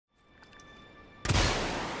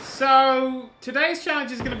So today's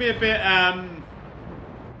challenge is going to be a bit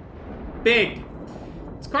big.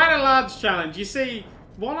 It's quite a large challenge. You see,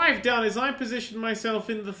 what I've done is I positioned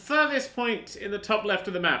myself in the furthest point in the top left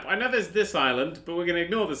of the map. I know there's this island, but we're going to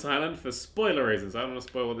ignore this island for spoiler reasons. I don't want to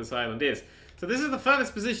spoil what this island is. So this is the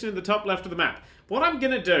furthest position in the top left of the map. What I'm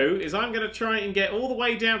going to do is I'm going to try and get all the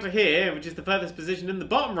way down to here, which is the furthest position in the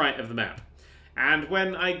bottom right of the map. And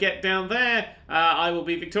when I get down there, I will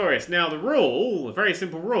be victorious. Now the rule, a very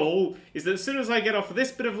simple rule, is that as soon as I get off of this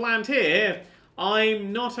bit of land here,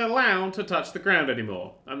 I'm not allowed to touch the ground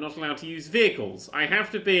anymore. I'm not allowed to use vehicles. I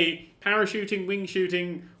have to be parachuting, wing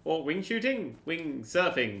shooting, or wing shooting? Wing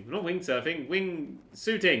surfing. Not wing surfing, wing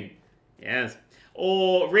suiting. Yes.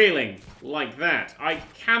 Or reeling, like that. I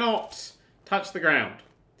cannot touch the ground.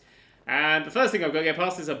 And the first thing I've got to get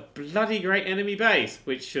past is a bloody great enemy base,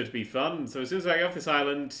 which should be fun. So as soon as I get off this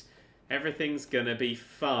island, everything's gonna be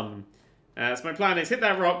fun. So my plan is hit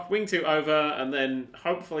that rock, wing two over, and then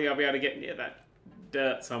hopefully I'll be able to get near that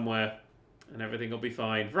dirt somewhere, and everything will be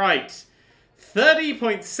fine. Right,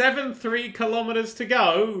 30.73 kilometers to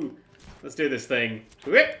go. Let's do this thing.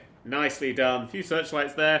 Whip, nicely done. A few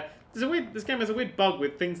searchlights there. This game has a weird bug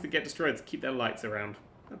with things that get destroyed to keep their lights around.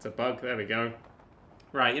 That's a bug. There we go.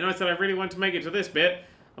 Right, you know I said I really want to make it to this bit.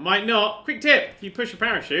 I might not. Quick tip, if you push a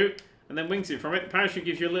parachute and then wingsuit from it, the parachute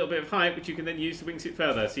gives you a little bit of height, which you can then use to wingsuit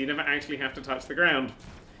further, so you never actually have to touch the ground.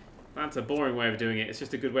 That's a boring way of doing it. It's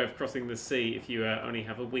just a good way of crossing the sea if you only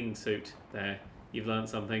have a wingsuit. There, you've learned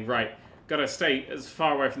something. Right, gotta stay as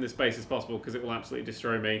far away from this base as possible because it will absolutely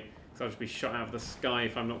destroy me. So I'll just be shot out of the sky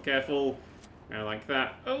if I'm not careful. Like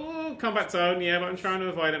that. Oh, combat zone, yeah, but I'm trying to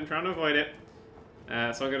avoid it.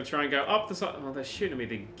 So I'm going to try and go up the side. Oh, they're shooting me,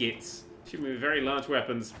 the gits. Shooting me with very large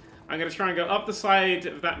weapons. I'm going to try and go up the side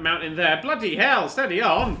of that mountain there. Bloody hell, steady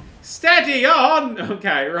on! Steady on!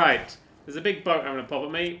 Okay, right. There's a big boat having a pop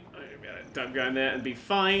at me. Don't go in there and be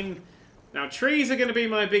fine. Now, trees are going to be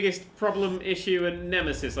my biggest problem, issue, and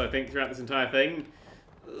nemesis, I think, throughout this entire thing.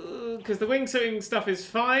 Because the wingsuiting stuff is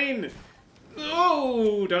fine.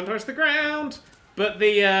 Oh, don't touch the ground. But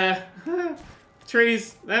the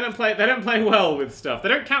trees, they don't play well with stuff. They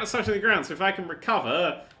don't count as touching the ground, so if I can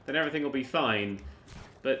recover, then everything will be fine.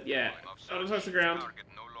 But yeah, don't touch the ground.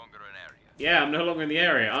 Yeah, I'm no longer in the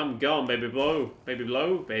area. I'm gone, baby blow. Baby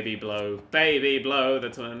blow, baby blow, baby blow.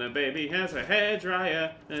 That's when a baby has a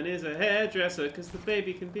hairdryer and is a hairdresser, because the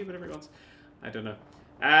baby can be whatever it wants. I don't know.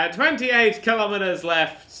 28 kilometers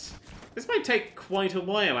left. This might take quite a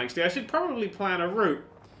while, actually. I should probably plan a route.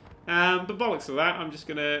 But bollocks to that, I'm just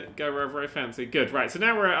going to go wherever I fancy. Good, right, so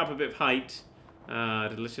now we're up a bit of height.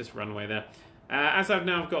 Delicious runway there. As I've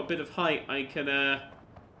now got a bit of height, I can,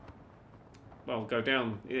 well, go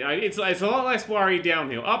down. It's a lot less worry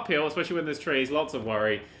downhill. Uphill, especially when there's trees, lots of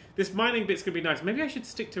worry. This mining bit's going to be nice. Maybe I should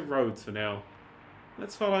stick to roads for now.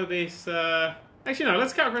 Let's follow this, actually, no,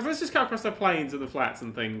 let's just cut across the plains and the flats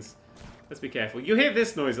and things. Let's be careful. You hear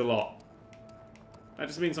this noise a lot. That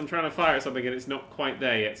just means I'm trying to fire at something and it's not quite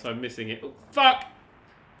there yet, so I'm missing it. Oh, fuck!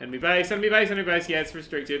 Enemy base, enemy base, enemy base. Yeah, it's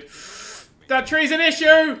restricted. That tree's an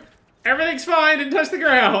issue! Everything's fine, didn't touch the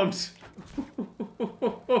ground.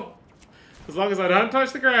 As long as I don't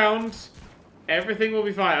touch the ground, everything will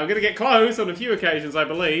be fine. I'm going to get close on a few occasions, I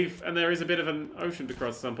believe, and there is a bit of an ocean to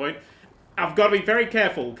cross at some point. I've got to be very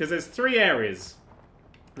careful, because there's three areas.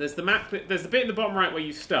 There's the map, there's the bit in the bottom right where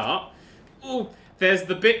you start. Ooh, there's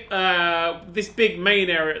the bit, this big main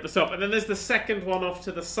area at the top, and then there's the second one off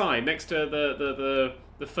to the side, next to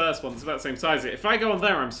the first one. It's about the same size. If I go on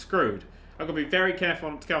there, I'm screwed. I've got to be very careful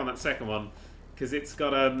not to go on that second one, because it's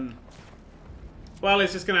got, well,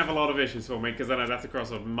 it's just going to have a lot of issues for me, because then I'd have to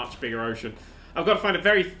cross a much bigger ocean. I've got to find a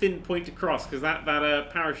very thin point to cross, because that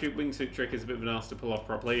parachute wingsuit trick is a bit of an ass to pull off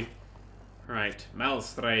properly. Right,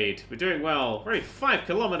 Malstrade. We're doing well. We're only 5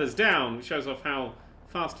 kilometers down, which shows off how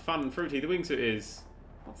fast, fun, and fruity the wingsuit is.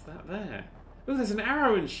 What's that there? Ooh, there's an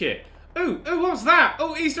arrow and shit. Ooh, what's that?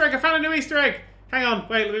 Oh, Easter egg, I found a new Easter egg. Hang on,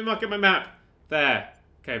 wait, let me mark up my map. There.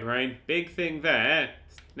 Okay, brain. Big thing there.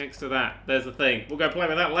 Next to that, there's the thing. We'll go play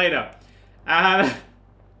with that later. That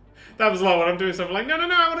was a lot when I'm doing something like, no,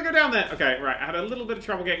 I want to go down there. Okay, right, I had a little bit of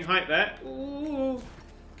trouble getting height there. Ooh.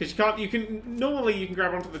 Because normally you can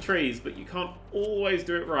grab onto the trees, but you can't always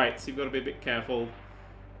do it right, so you've got to be a bit careful.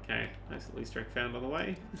 Okay, nice little Easter egg found on the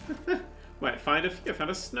way. Wait, I found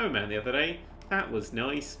a snowman the other day. That was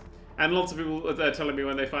nice. And lots of people are telling me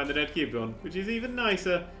when they find the Nerd³ one, which is even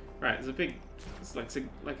nicer. Right, there's a big, it's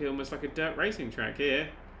almost like a dirt racing track here.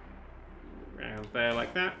 Around there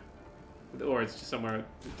like that. Or it's just somewhere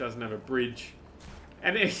it doesn't have a bridge.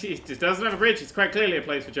 And it just doesn't have a bridge, it's quite clearly a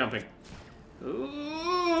place for jumping.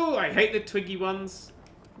 Ooh, I hate the twiggy ones.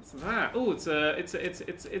 What's that? Oh,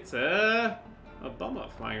 it's a bomber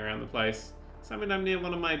flying around the place. Does that mean I'm near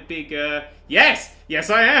one of my big, Yes! Yes,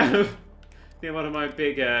 I am! Near one of my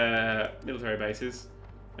big, military bases.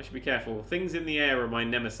 I should be careful. Things in the air are my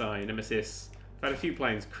nemesis. I've had a few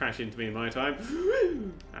planes crash into me in my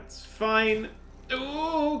time. That's fine.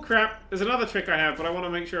 Oh, crap. There's another trick I have, but I want to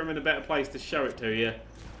make sure I'm in a better place to show it to you.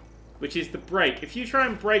 Which is the brake. If you try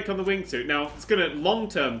and brake on the wingsuit, now, it's going to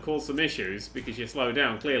long-term cause some issues, because you slow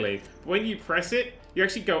down, clearly. But when you press it, you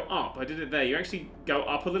actually go up. I did it there. You actually go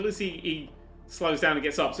up a little as he slows down and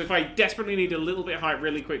gets up. So if I desperately need a little bit of height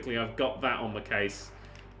really quickly, I've got that on the case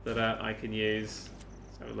that I can use.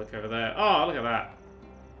 Let's have a look over there. Oh, look at that.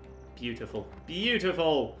 Beautiful.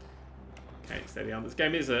 Beautiful! Okay, steady on. This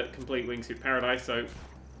game is a complete wingsuit paradise, so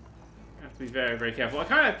I have to be very, very careful.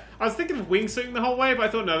 I was thinking of wingsuiting the whole way, but I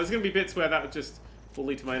thought, no, there's going to be bits where that will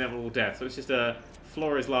lead to my inevitable death. So it's just a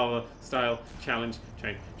floor is lava style challenge.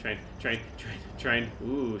 Train.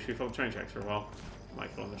 Ooh, should we follow the train tracks for a while? Might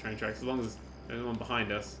follow the train tracks, as long as there's one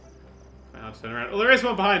behind us. Quite hard to turn around. Oh, there is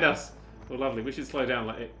one behind us! Oh, lovely. We should slow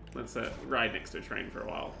down. Let's ride next to a train for a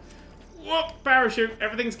while. Whoop! Parachute.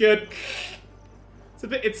 Everything's good.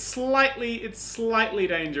 It's slightly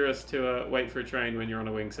dangerous to wait for a train when you're on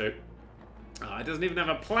a wingsuit. Oh, it doesn't even have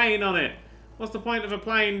a plane on it. What's the point of a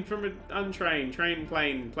plane from an untrained?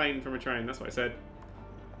 Plane from a train. That's what I said.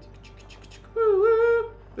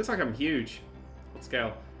 Looks like I'm huge. What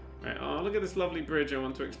scale? Right. Oh, look at this lovely bridge I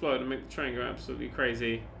want to explode and make the train go absolutely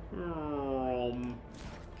crazy.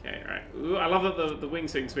 Okay, right. Ooh, I love that the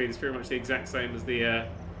wingsuiting speed is pretty much the exact same as the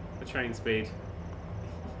train speed.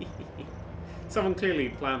 Someone clearly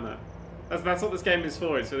planned that. That's what this game is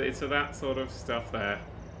for. It's for that sort of stuff there.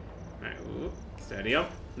 Right, ooh, steady up.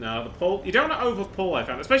 No, the pull. You don't want to over pull. I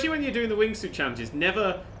found, especially when you're doing the wingsuit challenges.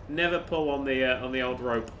 Never pull on the old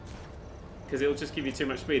rope, because it'll just give you too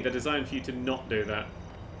much speed. They're designed for you to not do that.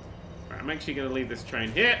 Right, I'm actually going to leave this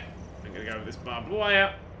train here. I'm going to go over this barbed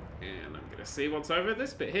wire, and I'm going to see what's over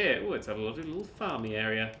this bit here. Oh, it's a lovely little farmy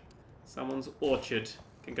area. Someone's orchard.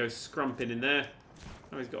 Can go scrumping in there.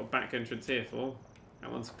 Oh, he's got a back entrance here for.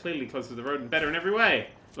 That one's clearly closer to the road and better in every way.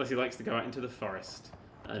 Unless he likes to go out into the forest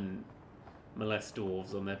and molest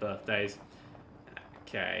dwarves on their birthdays.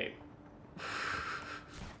 Okay.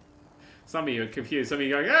 Some of you are confused. Some of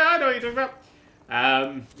you are going, I know what you're talking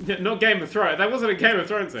about. Not Game of Thrones. That wasn't a Game of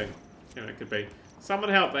Thrones thing. You know, it could be. Someone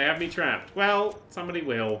help. They have me trapped. Well, somebody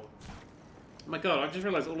will. Oh my god, I've just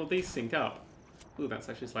realised all of these sync up. Ooh, that's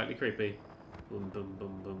actually slightly creepy. Boom, boom,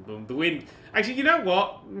 boom, boom, boom. The wind. Actually, you know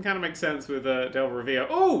what? It kind of makes sense with Del Revio.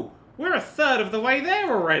 Oh, we're a third of the way there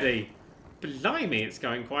already. Blimey, it's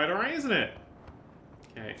going quite alright, isn't it?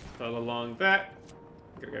 Okay, pull along that.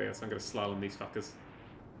 I'm gonna go here, so I'm gonna slalom these fuckers.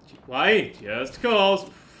 Why? Just cause.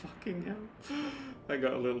 Fucking hell. I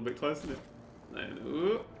got a little bit close to it. And,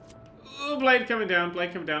 ooh, blade coming down.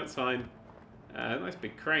 Blade coming down. It's fine. Nice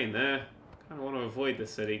big crane there. Kind of want to avoid the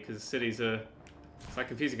city because cities are. It's like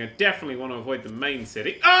confusing. I definitely want to avoid the main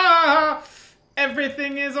city. Ah!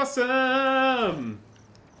 Everything is awesome!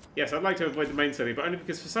 Yes, I'd like to avoid the main city, but only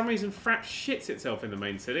because for some reason Fraps shits itself in the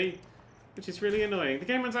main city, which is really annoying. The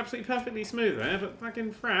game runs absolutely perfectly smooth there, but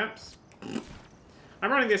fucking Fraps.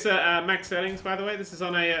 I'm running this at max settings, by the way. This is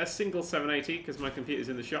on a single 780, because my computer's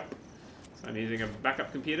in the shop. So I'm using a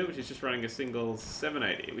backup computer, which is just running a single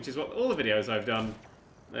 780, which is what all the videos I've done,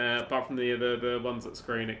 apart from the ones at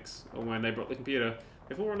Square Enix, or when they brought the computer,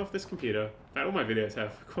 they've all run off this computer. In fact, all my videos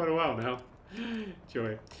have for quite a while now.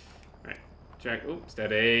 Joy. Right, check. Oh,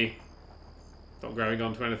 steady. Not growing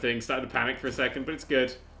onto anything. Started to panic for a second, but it's good.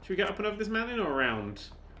 Should we get up and over this mountain or around?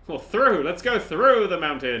 Well, through. Let's go through the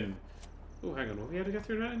mountain. Oh, hang on. Will we able to go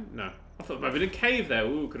through the mountain? No. I thought there might have been a cave there.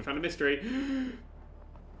 Ooh, could have found a mystery.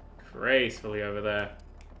 Gracefully over there.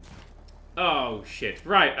 Oh, shit.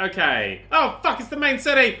 Right, okay. Oh, fuck, it's the main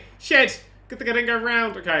city. Shit. Good thing I didn't go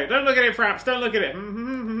round. Okay, don't look at it, Fraps. Don't look at it.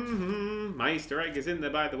 My Easter egg is in there,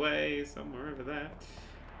 by the way. Somewhere over there.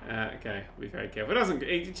 Okay, be very careful.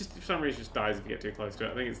 It just, for some reason, just dies if you get too close to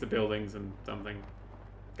it. I think it's the buildings and something.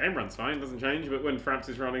 Game run's fine, doesn't change, but when Fraps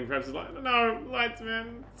is running, Fraps is like, no, lights,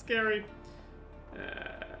 man, it's scary.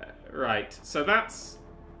 Right, so that's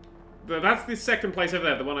the second place over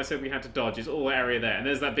there, the one I said we had to dodge, is all the area there. And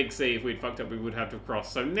there's that big sea. If we'd fucked up, we would have to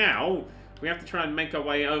cross. So now, we have to try and make our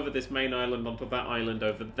way over this main island onto that island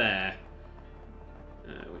over there.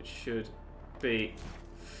 Which should be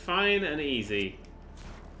fine and easy.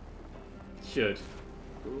 Should.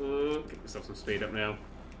 Ooh, get myself some speed up now.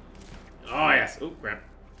 Oh, yes. Oh, crap.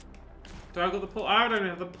 Do I got the pull? I don't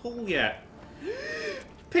have the pull yet.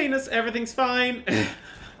 Penis, everything's fine.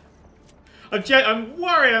 I'm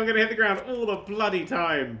worried I'm going to hit the ground all the bloody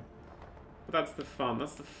time. But that's the fun.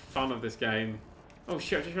 That's the fun of this game. Oh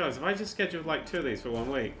shit, I just realised, have I just scheduled like 2 of these for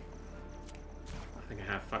 1 week? I think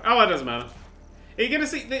I have. Fuck. Oh, it doesn't matter. Are you going to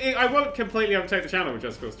see... I won't completely overtake the channel with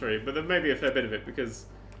Just Cause 3, but there may be a fair bit of it, because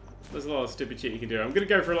there's a lot of stupid shit you can do. I'm going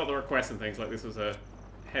to go for a lot of the requests and things, like this was a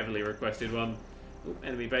heavily requested one. Ooh,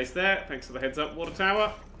 enemy base there. Thanks for the heads up, water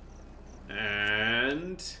tower.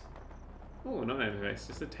 And... oh, not an enemy base,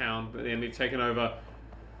 just a town, but the enemy's taken over.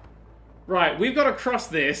 Right, we've got to cross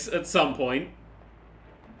this at some point.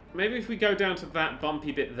 Maybe if we go down to that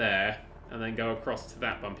bumpy bit there, and then go across to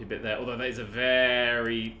that bumpy bit there, although that is a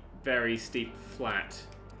very, very steep flat.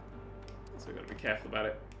 So we've got to be careful about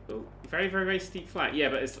it. Oh, very, very, very steep flat. Yeah,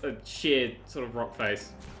 but it's a sheer sort of rock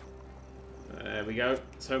face. There we go.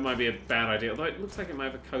 So it might be a bad idea, although it looks like it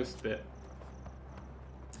might have a coast bit.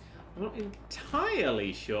 I'm not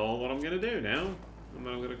entirely sure what I'm going to do now. And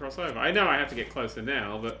then I'm going to cross over. I know I have to get closer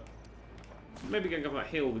now, but maybe going up that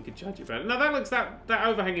hill we could judge it better. No, that looks that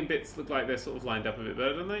overhanging bits look like they're sort of lined up a bit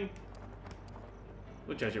better, don't they?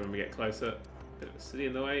 We'll judge it when we get closer. Bit of a city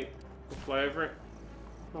in the way. We'll fly over it.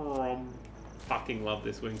 Fucking love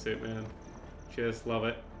this wingsuit, man. Just love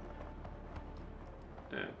it.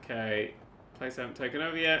 Okay. Place I haven't taken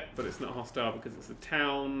over yet, but it's not hostile because it's a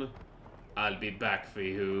town. I'll be back for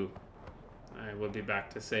you. I will be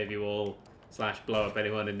back to save you all. / blow up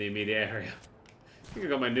anyone in the immediate area. I think I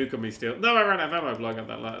got my nuke on me still. No, I ran out of ammo blowing up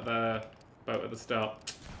that boat at the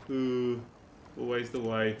start. Ooh, always the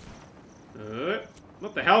way.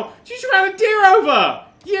 What the hell? You just ran a deer over!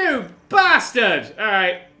 You bastard!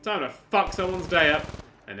 Alright, time to fuck someone's day up.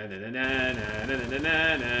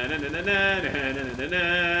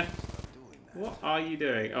 What are you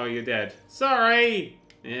doing? Oh, you're dead. Sorry!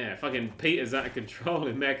 Yeah, fucking Peter's out of control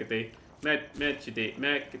in Mercady.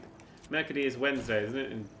 Mercady is Wednesday, isn't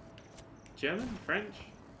it? In German? French?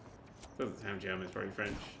 Doesn't sound German, it's probably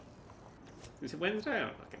French. Is it Wednesday? I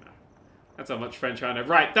don't fucking know. That's how much French I know.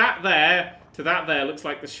 Right, that there to that there looks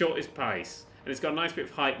like the shortest pace. And it's got a nice bit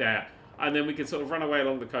of height there. And then we can sort of run away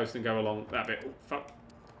along the coast and go along that bit. Oh, fuck.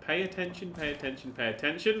 Pay attention, pay attention, pay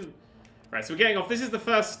attention. Right, so we're getting off. This is the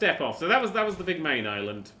first step off. So that was the big main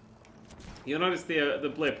island. You'll notice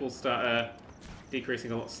the blip will start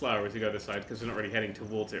decreasing a lot slower as we go this side because we're not really heading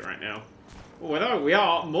towards it right now. Although we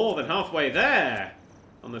are more than halfway there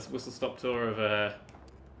on this whistle-stop tour of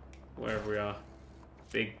wherever we are.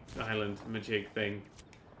 Big island majig thing.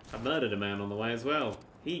 I murdered a man on the way as well.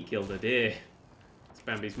 He killed a deer. It's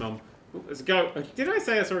Bambi's mum. Ooh, there's a goat. Did I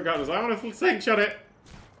say I saw a goat? I want to slingshot it.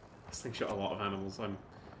 I slingshot a lot of animals. I'm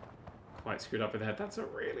quite screwed up with that. That's a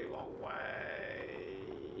really long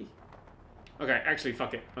way. Okay, actually,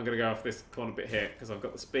 fuck it. I'm going to go off this corner bit here, because I've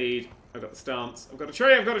got the speed, I've got the stance, I've got a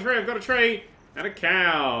tree, I've got a tree, I've got a tree, and a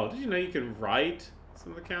cow. Did you know you can ride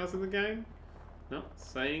some of the cows in the game? No,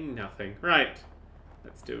 saying nothing. Right,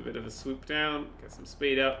 let's do a bit of a swoop down, get some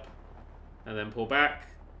speed up, and then pull back.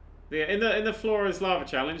 In the Flora's lava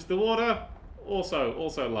challenge, the water,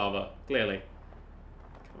 also lava, clearly.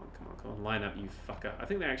 Come on, line up, you fucker. I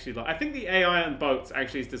think they actually I think the AI on boats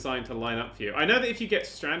actually is designed to line up for you. I know that if you get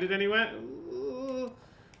stranded anywhere...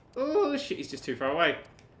 oh, shit, he's just too far away.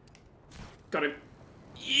 Got him.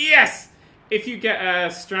 Yes! If you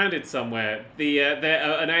get stranded somewhere,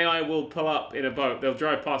 an AI will pull up in a boat. They'll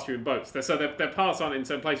drive past you in boats. So their paths aren't in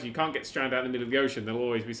some places. You can't get stranded out in the middle of the ocean. There'll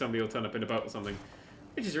always be somebody who'll turn up in a boat or something.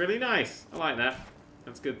 Which is really nice. I like that.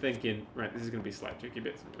 That's good thinking. Right, this is going to be slight tricky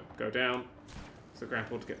bits. I'm going to go down. So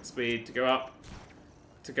grapple to get the speed, to go up,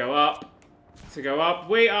 to go up, to go up.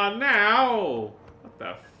 We are now... what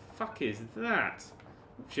the fuck is that?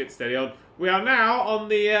 Shit, steady on. We are now on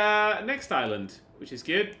the next island, which is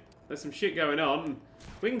good. There's some shit going on.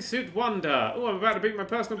 Wingsuit Wonder. Oh, I'm about to beat my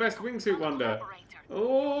personal best Wingsuit Wonder.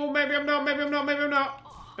 Oh, maybe I'm not, maybe I'm not, maybe I'm not.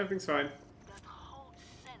 Everything's fine.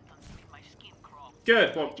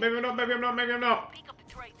 Good. Well, maybe I'm not, maybe I'm not, maybe I'm not.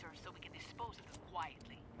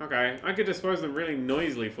 Okay, I could dispose of them really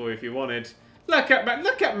noisily for you if you wanted. Look at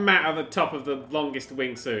Matt at the top of the longest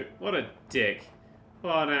wingsuit. What a dick.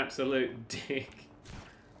 What an absolute dick.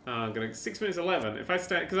 Oh, I'm gonna 6 minutes 11. If I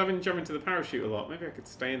stay, because I've been jumping to the parachute a lot, maybe I could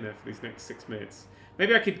stay in there for these next 6 minutes.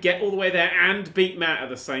 Maybe I could get all the way there and beat Matt at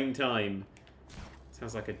the same time.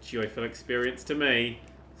 Sounds like a joyful experience to me.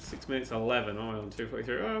 6 minutes 11. Oh, I'm on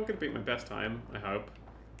 2:43. Oh, I'm gonna beat my best time. I hope.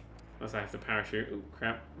 Unless I have to parachute. Oh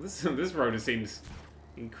crap! This road seems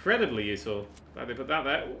incredibly useful. Glad they put that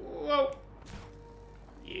there. Whoa!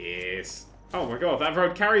 Yes. Oh my god, that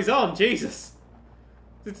road carries on. Jesus.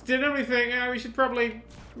 Did nobody think we should probably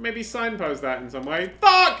maybe signpost that in some way?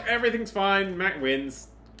 Fuck! Everything's fine. Mac wins.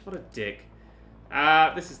 What a dick.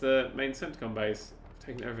 This is the main Centicon base. I've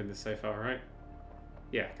taken over in this so far, right?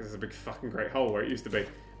 Yeah, because there's a big fucking great hole where it used to be.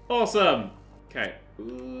 Awesome! Okay.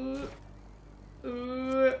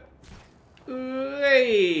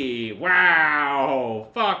 Hey! Wow!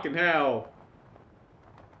 Fucking hell!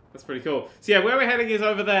 That's pretty cool. So yeah, where we're heading is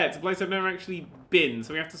over there. It's a place I've never actually been,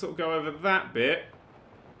 so we have to sort of go over that bit.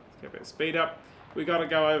 Let's get a bit of speed up. We gotta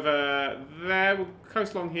go over there. We'll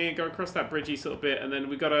coast along here, go across that bridgey sort of bit, and then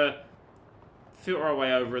we gotta filter our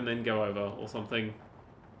way over and then go over or something.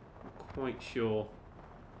 Not quite sure.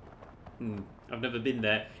 I've never been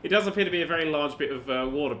there. It does appear to be a very large bit of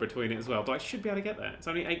water between it as well, but I should be able to get there. It's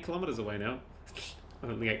only 8 kilometers away now.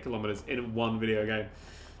 Only 8 kilometers in one video game.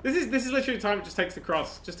 This is literally the time it just takes to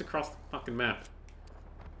cross, just across the fucking map.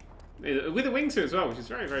 With a wingsuit as well, which is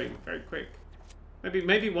very, very, very quick.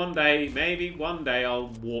 Maybe one day I'll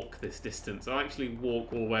walk this distance. I'll actually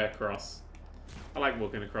walk all the way across. I like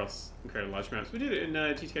walking across incredibly large maps. We did it in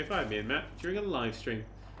GTA 5, me and Matt, during a live stream.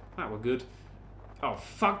 That were good. Oh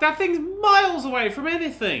fuck, that thing's miles away from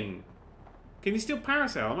anything! Can you still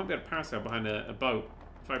parasail? I might be able to parasail behind a boat.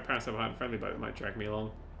 If I parasail behind a friendly boat, it might drag me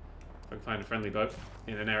along. If I can find a friendly boat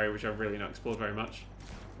in an area which I've really not explored very much.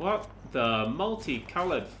 What the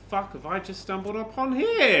multicolored fuck have I just stumbled upon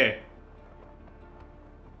here?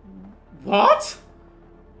 What?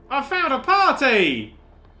 I found a party!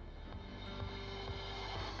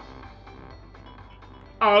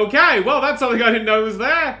 Okay, well that's something I didn't know was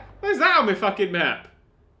there. Where's that on my fucking map?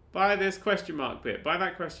 By this question mark bit. By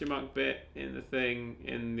that question mark bit. In the thing.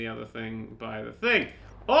 In the other thing. By the thing.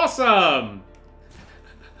 Awesome!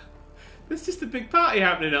 There's just a big party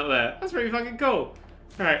happening up there. That's pretty fucking cool.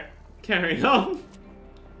 Alright, carrying on.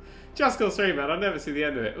 Just Cause 3, man. I'll never see the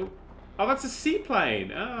end of it. Ooh. Oh, that's a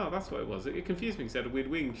seaplane. Oh, that's what it was. It confused me because it had a weird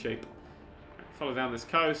wing shape. Right, follow down this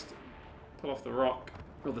coast. Pull off the rock.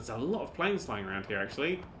 Oh, there's a lot of planes flying around here,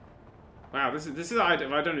 actually. Wow, this is. I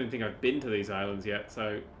don't even think I've been to these islands yet.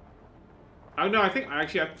 So, oh no, I think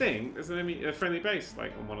there's a friendly base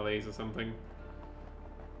like on one of these or something.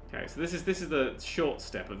 Okay, so this is the short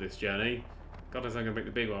step of this journey. God knows I'm gonna make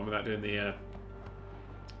the big one without doing the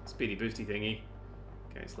speedy boosty thingy.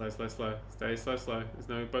 Okay, slow. Stay slow. There's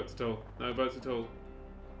no boats at all. No boats at all.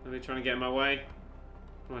 Nobody trying to get in my way.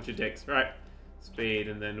 Bunch of dicks. Right, speed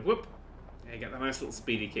and then whoop. Yeah, get that nice little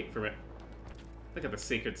speedy kick from it. Look at the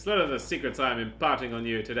secrets. Look at the secrets I'm imparting on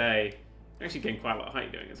you today. You actually gain quite a lot of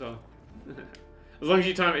height doing it as well. As long as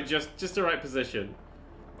you time it just the right position.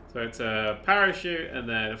 So it's a parachute and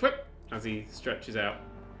then a whip as he stretches out.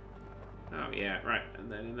 Oh yeah, right.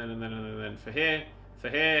 And then for here.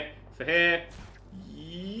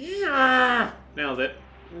 Yeah! Nailed it.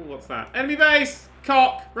 Ooh, what's that? Enemy base!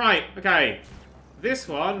 Cock! Right, okay. This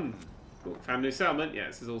one. Ooh, found new settlement. Yeah,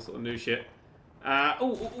 this is all sort of new shit.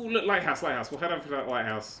 Look, lighthouse. We'll head over to that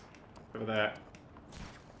lighthouse. Over there.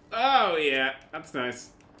 Oh, yeah. That's nice.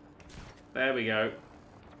 There we go.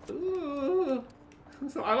 Ooh.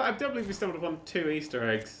 So I don't believe we stumbled upon 2 Easter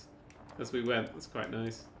eggs as we went. That's quite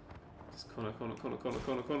nice. Just corner.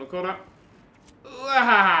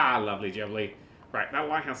 Ah, lovely jubbly. Right, that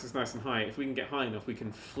lighthouse is nice and high. If we can get high enough, we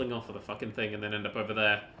can fling off of the fucking thing and then end up over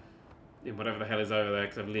there. In whatever the hell is over there,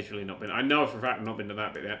 because I've literally not been. I know for a fact I've not been to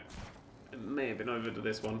that bit yet. It may have been over to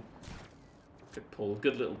this one. Good pull.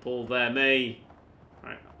 Good little pull there, me.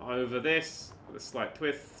 Right, over this with a slight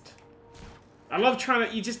twist. I love trying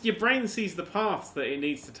to. Your brain sees the paths that it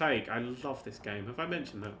needs to take. I love this game. Have I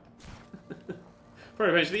mentioned that?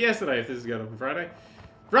 Probably mentioned it yesterday if this is going on Friday.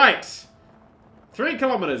 Right! 3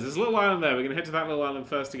 kilometers. There's a little island there. We're going to head to that little island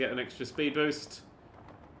first to get an extra speed boost.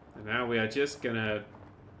 And now we are just going to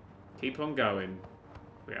keep on going.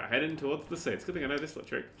 We are heading towards the sea. It's a good thing I know this little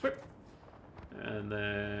trick. Flip. And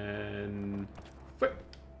then flip.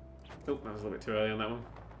 Oh, that was a little bit too early on that one.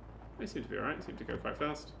 They seem to be alright. Seem to go quite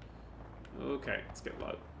fast. Okay, let's get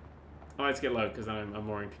low. I like to get low because then I'm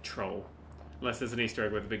more in control. Unless there's an Easter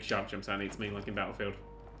egg where the big shark jumps out and eats me like in Battlefield.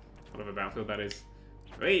 Whatever Battlefield that is.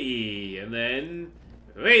 Whee! And then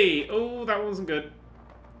whee! Oh, that wasn't good.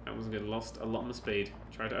 That wasn't good. Lost a lot of my speed.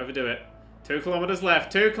 Tried to overdo it. 2 kilometers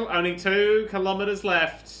left. Only 2 kilometers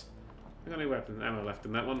left. I got any weapons ammo left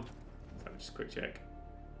in that one? So just a quick check.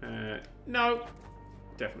 No.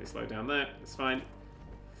 Definitely slow down there. It's fine.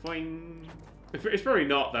 Boing. It's probably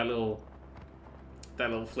not that little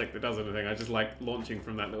flick that does anything. I just like launching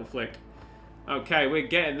from that little flick. Okay, we're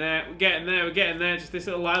getting there. We're getting there. Just this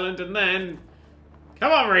little island, and then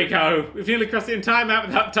come on, Rico. We've nearly crossed the entire map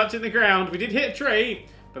without touching the ground. We did hit a tree,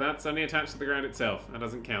 but that's only attached to the ground itself. That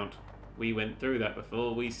doesn't count. We went through that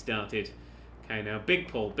before we started. Okay, now big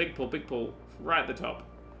pull. Right at the top.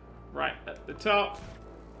 Right at the top.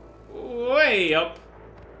 way up.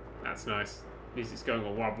 That's nice. At least it's going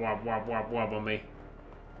all wob, wob, wob, wob, wob on me.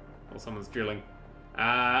 Or someone's drilling.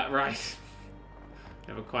 Right.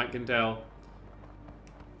 Never quite can tell.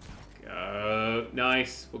 Go.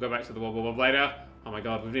 Nice. We'll go back to the wob, wob, wob later. Oh my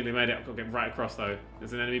god, we've nearly made it. I've got to get right across though.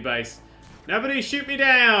 There's an enemy base. Nobody shoot me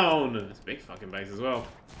down! It's a big fucking base as well.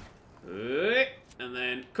 And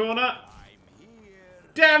then corner.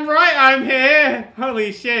 Damn right I'm here!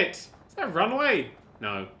 Holy shit. Is that a runway?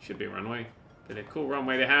 No, should be a runway. But a cool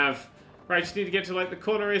runway to have. Right, just need to get to like the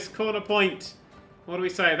corneriest corner point. What do we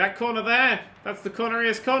say? That corner there? That's the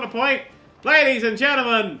corneriest corner point. Ladies and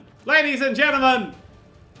gentlemen! Ladies and gentlemen!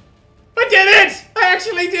 I did it! I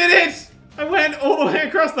actually did it! I went all the way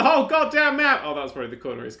across the whole goddamn map. Oh, that was probably the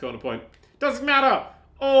corneriest corner point. Doesn't matter.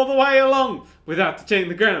 All the way along without touching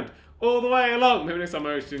the ground. All the way along. Maybe next time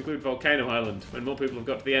I should include Volcano Island when more people have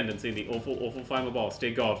got to the end and seen the awful, awful final boss.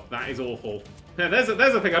 Dear God, that is awful. Yeah, there's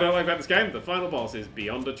a thing I don't like about this game. The final boss is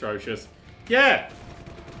beyond atrocious. Yeah.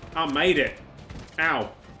 I made it. Ow.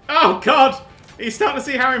 Oh, God. He's starting to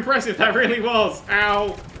see how impressive that really was.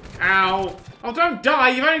 Ow. Ow. Oh, don't die.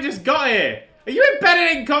 You've only just got here. Are you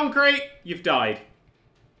embedded in concrete? You've died.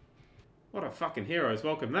 What a fucking hero's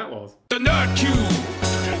welcome that was. The Nerd3.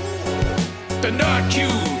 The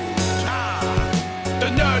Nerd3. The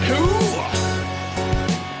Nerd who?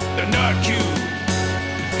 The Nerd3.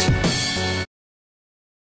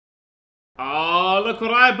 Oh, look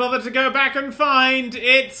what I bothered to go back and find.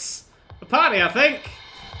 It's a party, I think.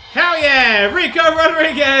 Hell yeah! Rico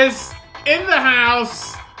Rodriguez in the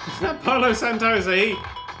house. Is that Polo Santosi?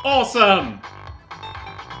 Awesome.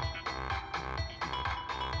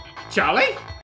 Charlie?